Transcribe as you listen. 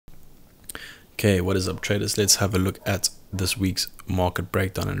Okay, what is up, traders? Let's have a look at this week's market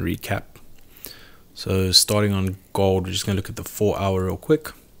breakdown and recap. So starting on gold, we're just going to look at the 4-hour real quick.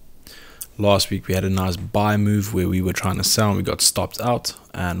 Last week we had a nice buy move where we were trying to sell and we got stopped out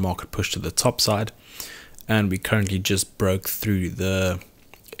and market pushed to the top side, and we currently just broke through the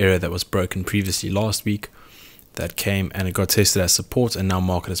area that was broken previously last week. That came and it got tested as support, and now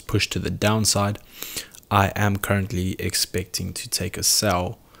market has pushed to the downside. I am currently expecting to take a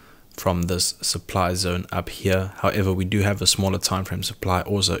sell from this supply zone up here. However, we do have a smaller time frame supply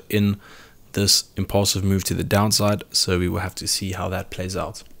also in this impulsive move to the downside, so we will have to see how that plays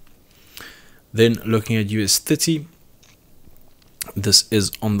out. Then looking at US30, this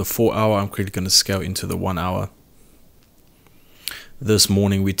is on the 4-hour. I'm quickly going to scale into the 1-hour. This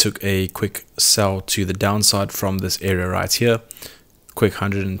morning we took a quick sell to the downside from this area right here, quick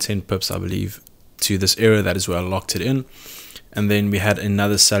 110 pips I believe to this area. That is where I locked it in. And then we had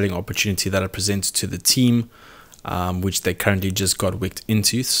another selling opportunity that I presented to the team, which they currently just got wicked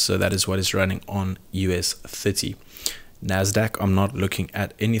into. So that is what is running on US30. Nasdaq, I'm not looking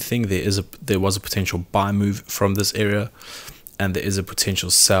at anything. There was a potential buy move from this area, and there is a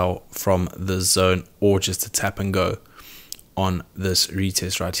potential sell from this zone, or just a tap and go on this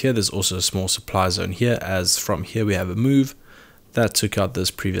retest right here. There's also a small supply zone here, as from here we have a move that took out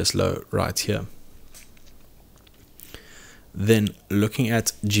this previous low right here. Then looking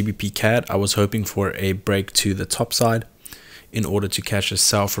at GBP CAD, I was hoping for a break to the top side in order to catch a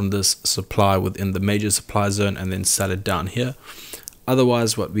sell from this supply within the major supply zone and then sell it down here.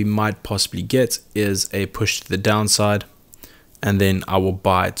 Otherwise, what we might possibly get is a push to the downside, and then I will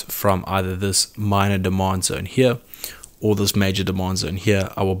buy it from either this minor demand zone here or this major demand zone here.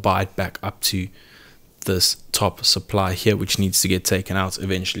 I will buy it back up to this top supply here, which needs to get taken out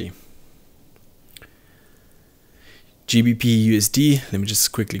eventually. GBP USD, let me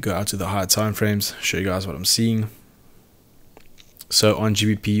just quickly go out to the higher time frames, show you guys what I'm seeing. So on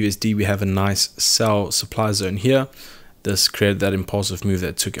GBP USD, we have a nice sell supply zone here. This created that impulsive move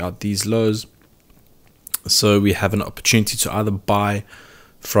that took out these lows. So we have an opportunity to either buy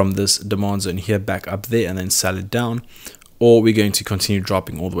from this demand zone here back up there and then sell it down, or we're going to continue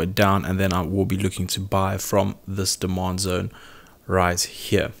dropping all the way down, and then I will be looking to buy from this demand zone right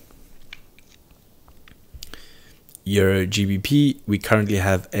here. Euro GBP, we currently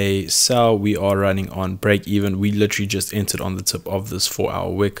have a sell. We are running on break even. We literally just entered on the tip of this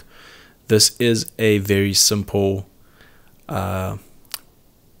 4-hour wick. This is a very simple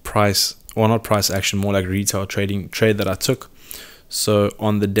price, or not price action, more like retail trading trade that I took. So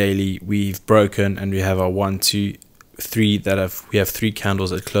on the daily we've broken, and we have our 1, 2, 3 we have 3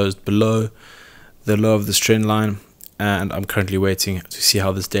 candles that closed below the low of this trend line, and I'm currently waiting to see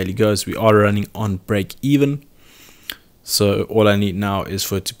how this daily goes. We are running on break even. So all I need now is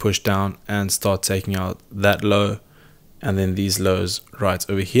for it to push down and start taking out that low and then these lows right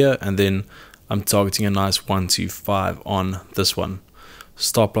over here, and then I'm targeting a nice 125 on this one.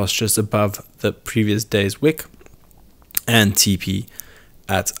 Stop loss just above the previous day's wick, and TP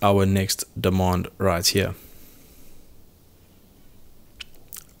at our next demand right here.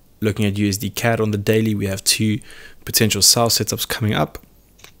 Looking at USD CAD on the daily, we have 2 potential sell setups coming up.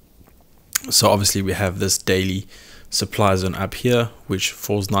 So obviously we have this daily supply zone up here, which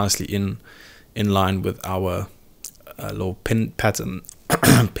falls nicely in line with our little pin pattern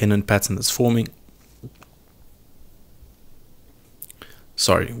pennant pattern that's forming,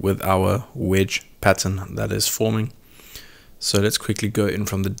 sorry, with our wedge pattern that is forming. So let's quickly go in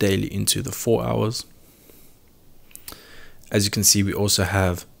from the daily into the 4 hours. As you can see, we also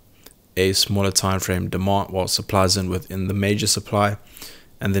have a smaller time frame demand, well, supply zone within the major supply.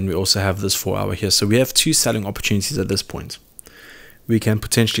 And then we also have this 4-hour here. So we have 2 selling opportunities at this point. We can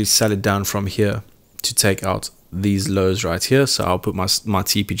potentially sell it down from here to take out these lows right here. So I'll put my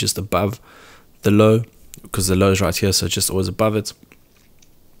TP just above the low, because the low is right here, so just always above it.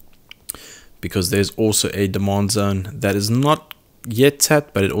 Because there's also a demand zone that is not yet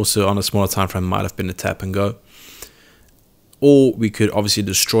tapped, but it also on a smaller time frame might have been a tap and go. Or we could obviously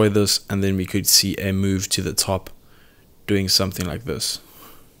destroy this, and then we could see a move to the top doing something like this.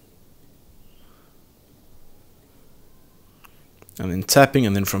 And then tapping,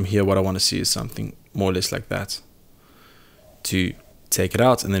 and then from here what I want to see is something more or less like that to take it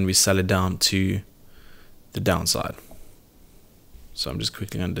out, and then we sell it down to the downside. So I'm just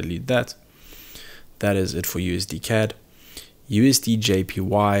quickly going to delete that. That is it for USD CAD. USD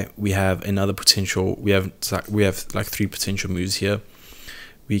JPY, we have another potential, we have like 3 potential moves here.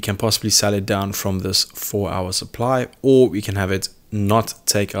 We can possibly sell it down from this 4-hour supply, or we can have it not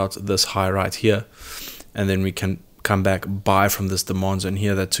take out this high right here, and then we can come back, buy from this demand zone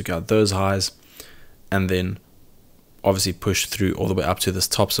here that took out those highs, and then obviously push through all the way up to this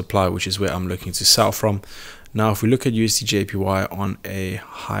top supply, which is where I'm looking to sell from. Now if we look at USD JPY on a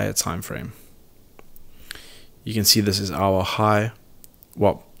higher time frame, you can see this is our high.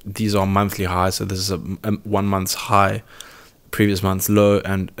 Well, these are monthly highs, so this is a 1 month's high, previous month's low,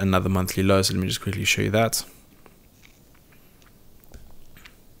 and another monthly low. So let me just quickly show you that.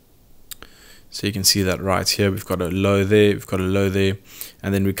 So you can see that right here, we've got a low there, we've got a low there,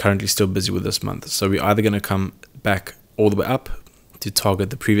 and then we're currently still busy with this month. So we're either going to come back all the way up to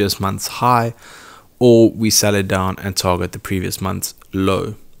target the previous month's high, or we sell it down and target the previous month's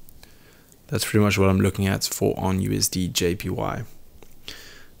low. That's pretty much what I'm looking at for on USD JPY.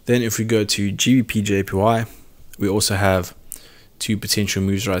 Then if we go to GBP JPY, we also have two potential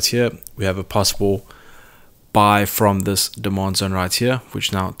moves right here. We have a possible buy from this demand zone right here,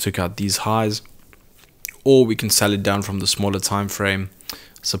 which now took out these highs, or we can sell it down from the smaller time frame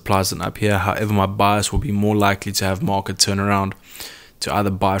supply zone up here. However, my bias will be more likely to have market turnaround to either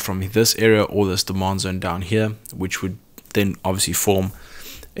buy from this area or this demand zone down here, which would then obviously form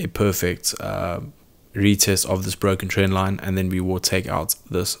a perfect retest of this broken trend line, and then we will take out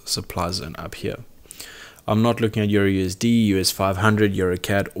this supply zone up here. I'm not looking at Euro USD, US 500, Euro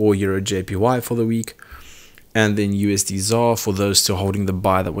CAD, or Euro JPY for the week. And then USD ZAR for those still holding the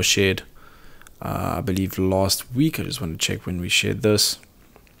buy that was shared, I believe last week. I just want to check when we shared this.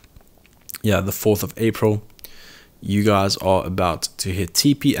 Yeah, the 4th of April. You guys are about to hit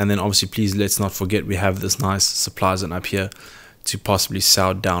TP. And then obviously, please let's not forget we have this nice supply zone up here to possibly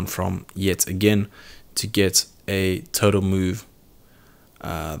sell down from yet again to get a total move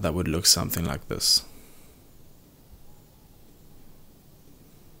that would look something like this.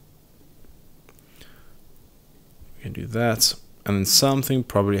 We can do that, and then something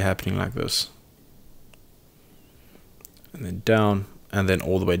probably happening like this, and then down, and then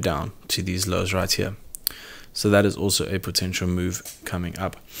all the way down to these lows right here. So that is also a potential move coming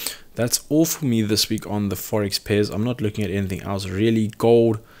up. That's all for me this week on the forex pairs. I'm not looking at anything else really.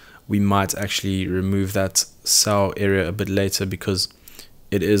 Gold, we might actually remove that sell area a bit later because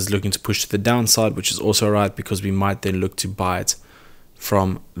it is looking to push to the downside, which is also right because we might then look to buy it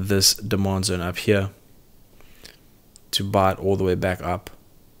from this demand zone up here, to buy it all the way back up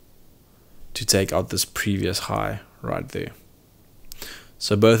to take out this previous high right there.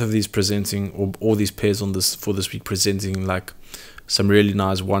 So both of these presenting, or all these pairs on this for this week, presenting like some really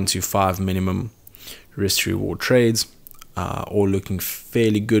nice 1 to 5 minimum risk to reward trades, all looking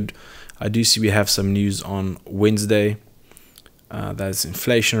fairly good. I do see we have some news on Wednesday, that's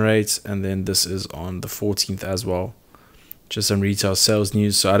inflation rates, and then this is on the 14th as well. Just some retail sales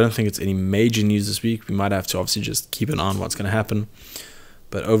news. So I don't think it's any major news this week. We might have to obviously just keep an eye on what's going to happen.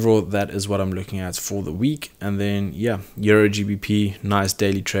 But overall, that is what I'm looking at for the week. And then, yeah, Euro GBP, nice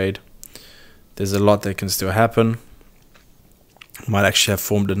daily trade. There's a lot that can still happen. Might actually have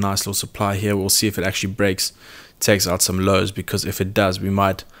formed a nice little supply here. We'll see if it actually breaks, takes out some lows, because if it does, we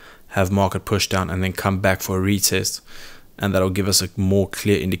might have market push down and then come back for a retest. And that'll give us a more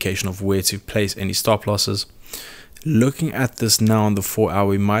clear indication of where to place any stop losses. Looking at this now on the 4 hour,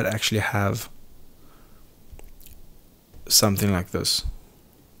 we might actually have something like this,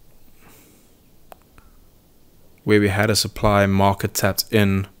 where we had a supply, market tapped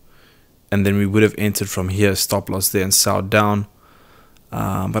in, and then we would have entered from here, stop loss there and sell down.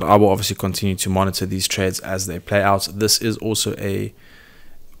 But I will obviously continue to monitor these trades as they play out. This is also a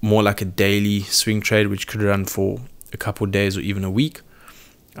more like a daily swing trade, which could run for a couple of days or even a week.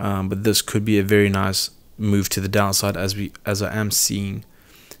 But this could be a very nice move to the downside, as I am seeing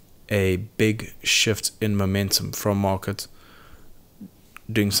a big shift in momentum from market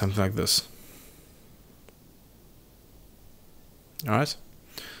doing something like this. All right,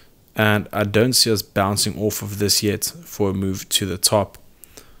 and I don't see us bouncing off of this yet for a move to the top,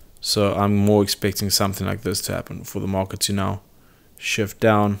 so I'm more expecting something like this to happen for the market to now shift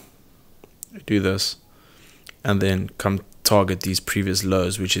down, do this, and then come target these previous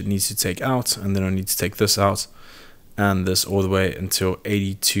lows, which it needs to take out, and then I need to take this out and this all the way until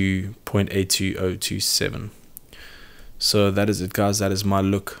 82.82027. So that is it, guys. That is my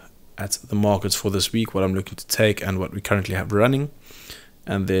look at the markets for this week, what I'm looking to take and what we currently have running.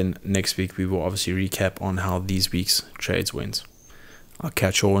 And then next week we will obviously recap on how these week's trades went. I'll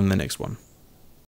catch you all in the next one.